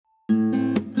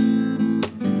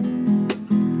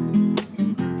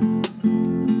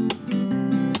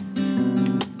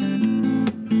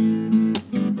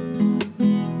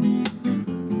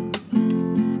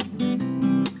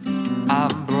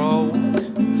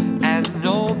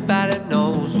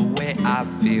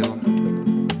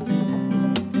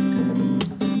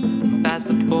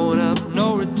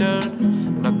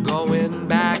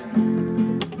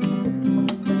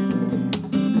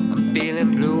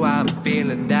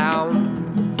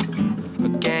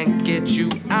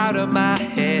out of my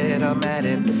head. I'm at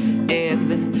an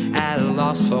end, at a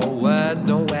loss for words.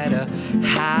 Nowhere to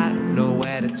hide,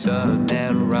 nowhere to turn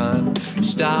and run.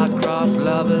 Star-crossed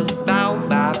lovers bound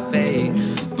by fate,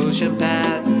 pushing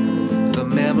past the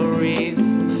memories.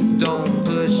 Don't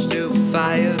push to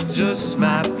fire, just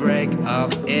my break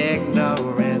of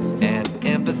ignorance and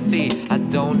empathy. I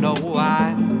don't know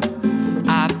why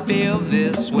I feel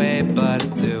this way, but I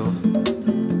do.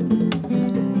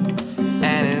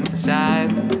 And in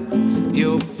time,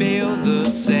 you'll feel the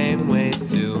same way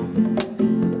too.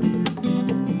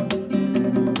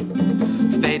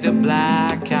 Fade to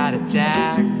black, heart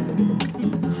attack,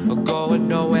 going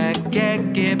nowhere,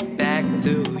 can't get back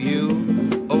to you.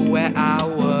 Or where I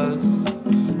was,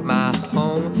 my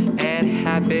home and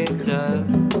happiness.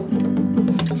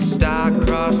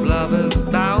 Star-crossed lovers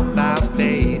bound by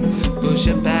fate,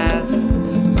 pushing past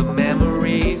the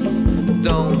memories.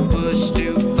 Don't push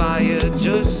to fire,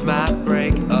 just my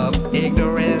break of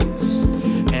ignorance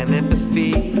and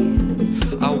empathy.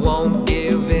 I won't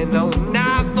give in, no,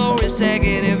 not for a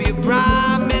second, if you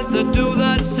promise to do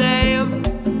the same.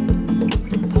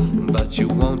 But you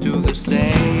won't do the same.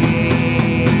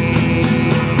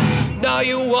 No,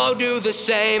 you won't do the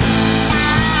same.